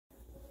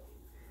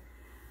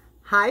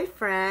Hi,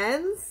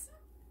 friends.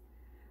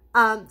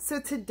 So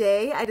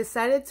today I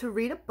decided to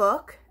read a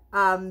book.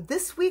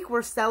 This week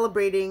we're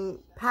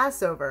celebrating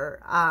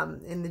Passover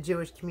in the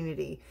Jewish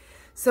community.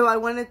 So I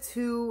wanted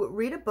to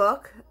read a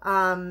book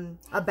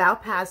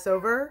about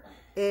Passover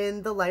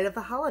in the light of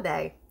the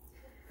holiday.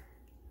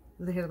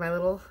 And here's my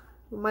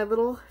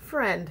little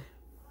friend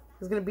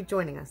who's going to be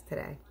joining us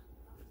today.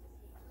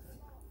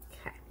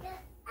 Okay.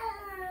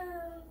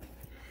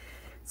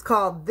 It's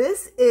called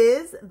This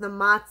is the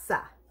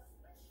Matzah.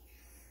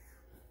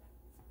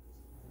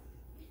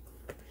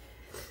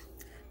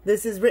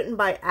 This is written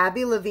by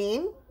Abby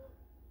Levine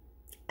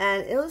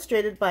and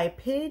illustrated by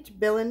Paige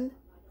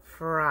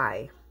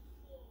Billin-Frye.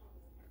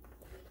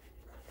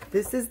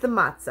 This is the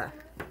matzah.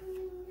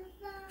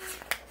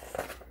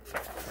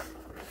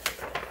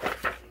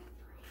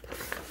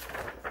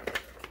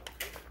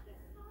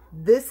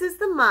 This is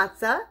the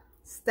matzah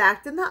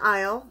stacked in the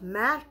aisle.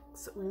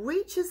 Max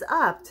reaches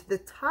up to the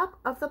top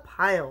of the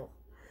pile.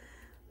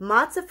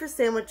 Matzah for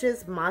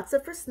sandwiches,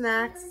 matzah for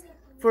snacks,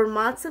 for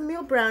matzah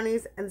meal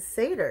brownies and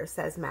Seder,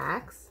 says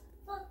Max.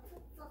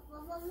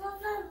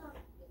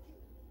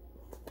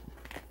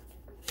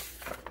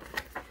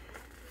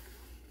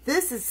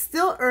 This is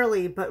still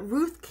early, but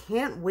Ruth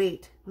can't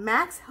wait.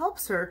 Max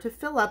helps her to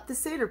fill up the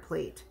Seder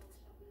plate.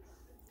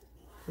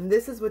 And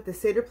this is what the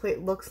Seder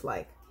plate looks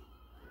like.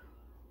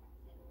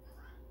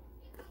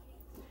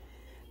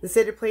 The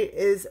Seder plate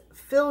is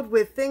filled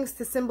with things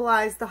to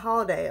symbolize the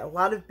holiday. A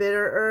lot of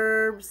bitter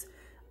herbs,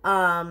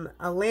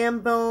 a lamb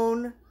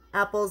bone,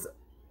 apples,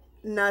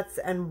 nuts,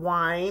 and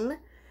wine,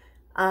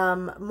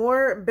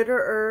 more bitter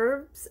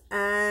herbs,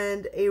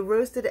 and a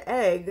roasted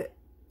egg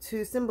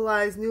to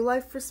symbolize new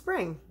life for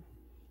spring.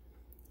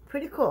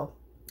 Pretty cool.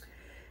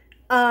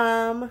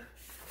 Okay.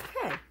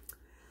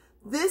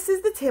 This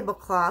is the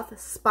tablecloth,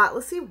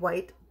 spotlessly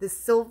white, the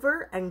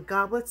silver and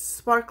goblets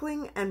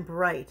sparkling and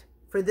bright,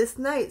 for this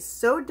night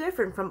so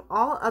different from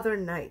all other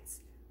nights.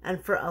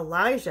 And for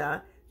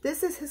Elijah,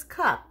 this is his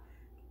cup.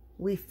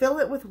 We fill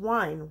it with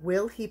wine.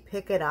 Will he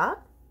pick it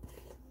up?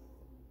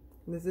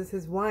 This is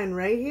his wine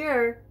right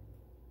here.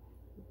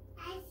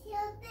 I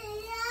filled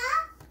it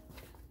up.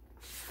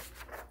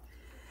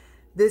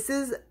 This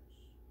is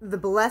the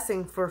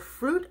blessing for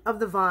fruit of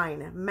the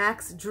vine.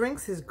 Max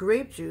drinks his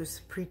grape juice,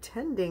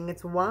 pretending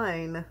it's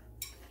wine.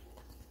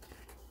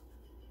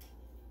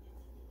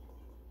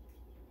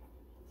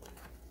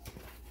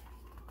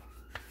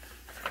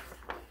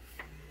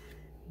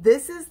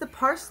 This is the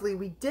parsley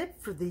we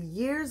dipped for the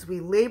years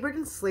we labored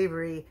in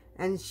slavery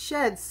and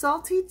shed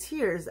salty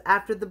tears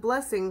after the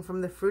blessing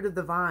from the fruit of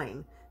the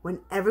vine,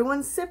 when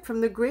everyone sipped from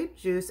the grape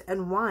juice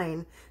and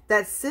wine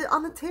that sit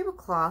on the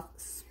tablecloth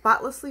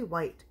spotlessly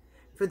white,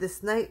 for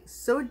this night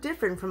so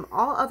different from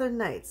all other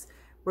nights,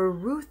 where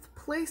Ruth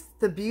placed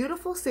the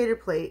beautiful Seder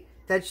plate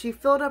that she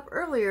filled up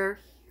earlier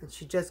and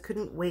she just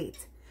couldn't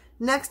wait,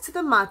 next to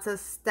the matzah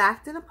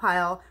stacked in a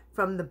pile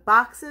from the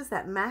boxes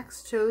that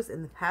Max chose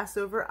in the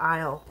Passover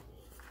aisle.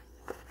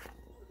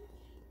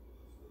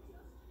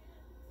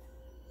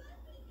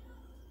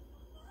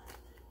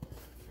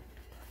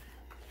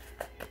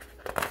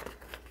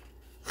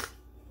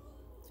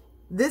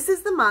 This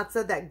is the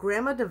matzah that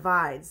Grandma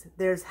divides.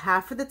 There's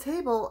half for the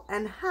table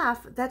and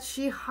half that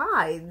she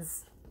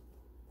hides.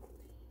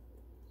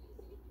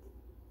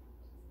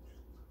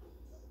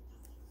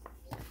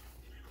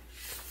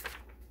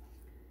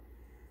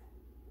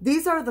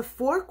 These are the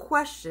 4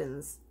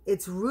 questions.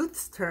 It's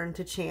Ruth's turn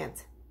to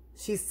chant.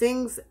 She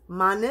sings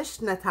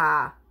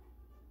Manishnata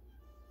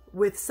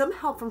with some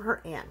help from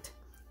her aunt.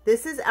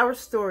 This is our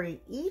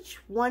story. Each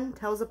one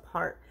tells a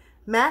part.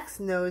 Max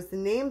knows the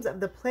names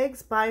of the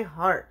plagues by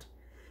heart.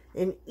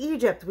 In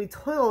Egypt, we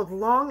toiled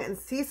long and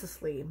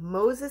ceaselessly.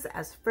 Moses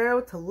asked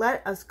Pharaoh to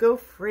let us go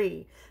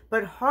free,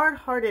 but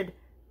hard-hearted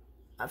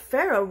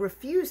Pharaoh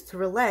refused to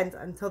relent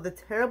until the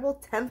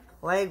terrible 10th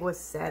plague was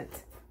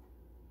sent.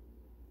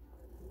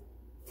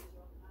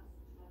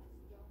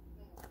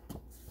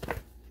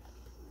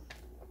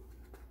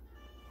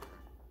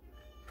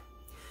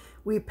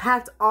 We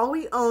packed all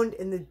we owned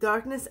in the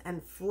darkness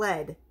and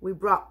fled. We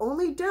brought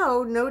only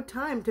dough, no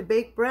time to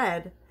bake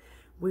bread.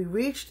 We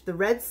reached the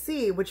Red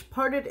Sea, which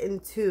parted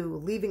in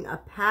 2, leaving a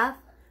path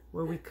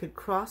where we could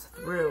cross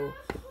through.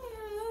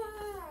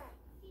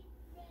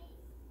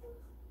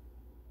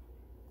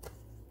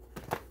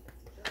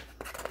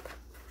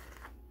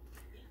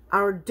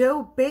 Our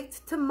dough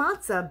baked to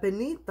matzah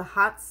beneath the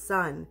hot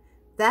sun.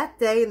 That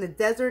day in the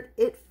desert,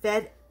 it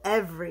fed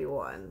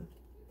everyone.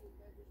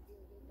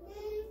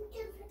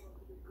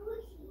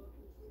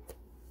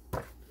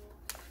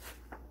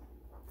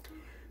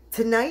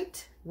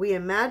 Tonight, we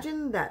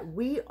imagine that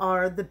we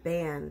are the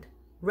band,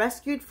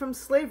 rescued from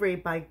slavery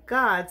by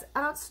God's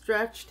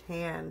outstretched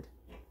hand.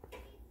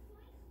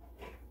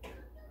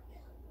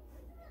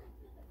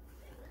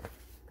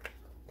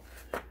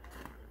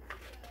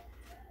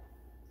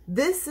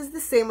 This is the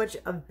sandwich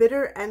of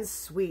bitter and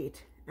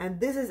sweet, and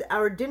this is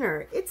our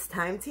dinner. It's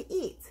time to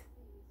eat.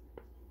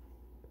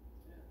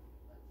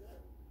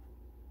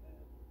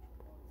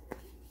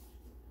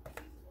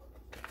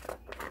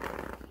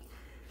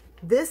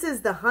 This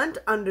is the hunt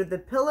under the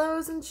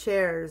pillows and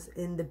chairs,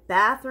 in the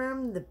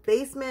bathroom, the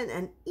basement,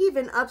 and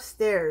even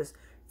upstairs,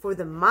 for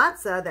the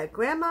matzah that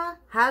Grandma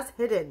has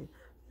hidden.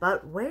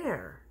 But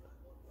where?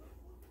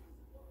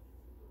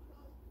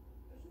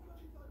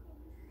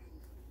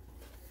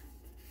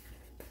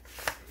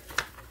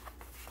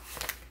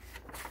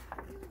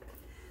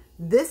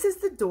 This is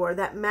the door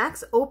that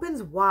Max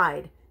opens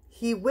wide.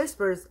 He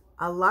whispers,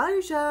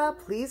 "Elijah,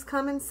 please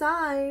come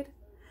inside."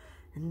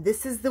 And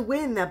this is the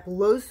wind that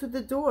blows through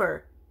the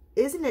door.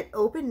 Isn't it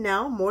open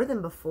now more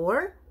than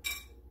before?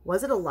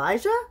 Was it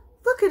Elijah?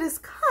 Look at his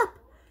cup.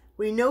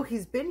 We know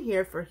he's been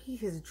here, for he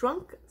has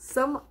drunk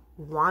some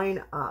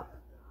wine up.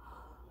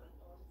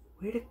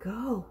 Where'd it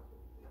go?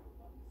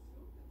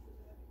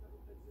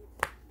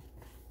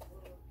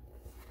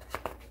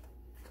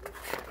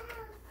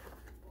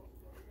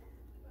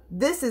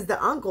 This is the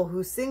uncle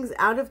who sings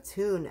out of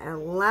tune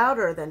and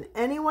louder than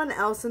anyone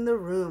else in the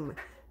room,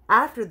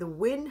 after the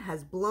wind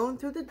has blown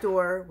through the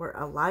door where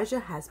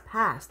Elijah has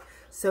passed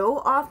so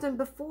often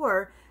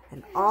before,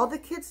 and all the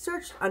kids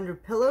searched under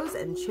pillows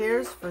and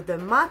chairs for the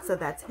matzah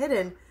that's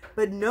hidden,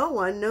 but no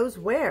one knows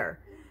where.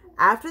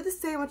 After the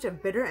sandwich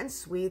of bitter and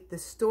sweet, the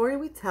story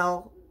we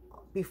tell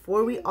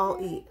before we all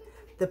eat,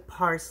 the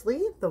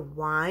parsley, the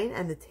wine,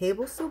 and the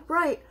table so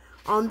bright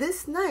on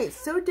this night,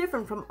 so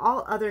different from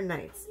all other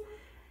nights.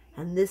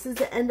 And this is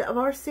the end of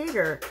our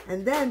Seder.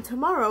 And then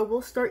tomorrow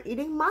we'll start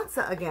eating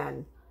matzah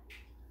again.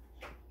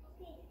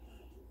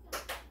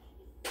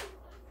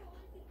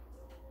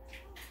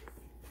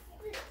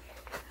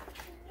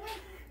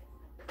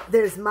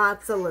 There's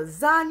matzah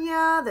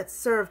lasagna that's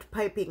served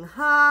piping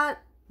hot,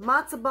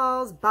 matzah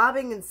balls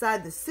bobbing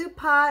inside the soup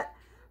pot,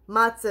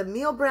 matzah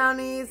meal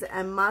brownies,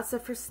 and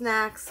matzah for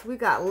snacks. We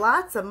got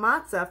lots of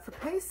matzah for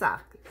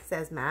Pesach,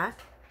 says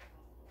Matt.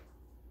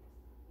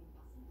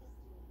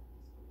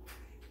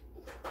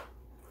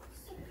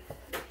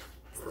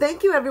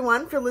 Thank you,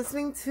 everyone, for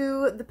listening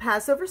to the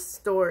Passover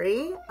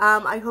story.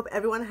 I hope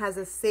everyone has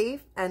a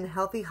safe and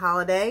healthy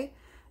holiday,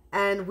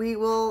 and we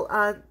will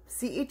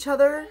see each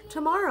other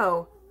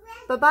tomorrow.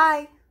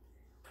 Bye-bye.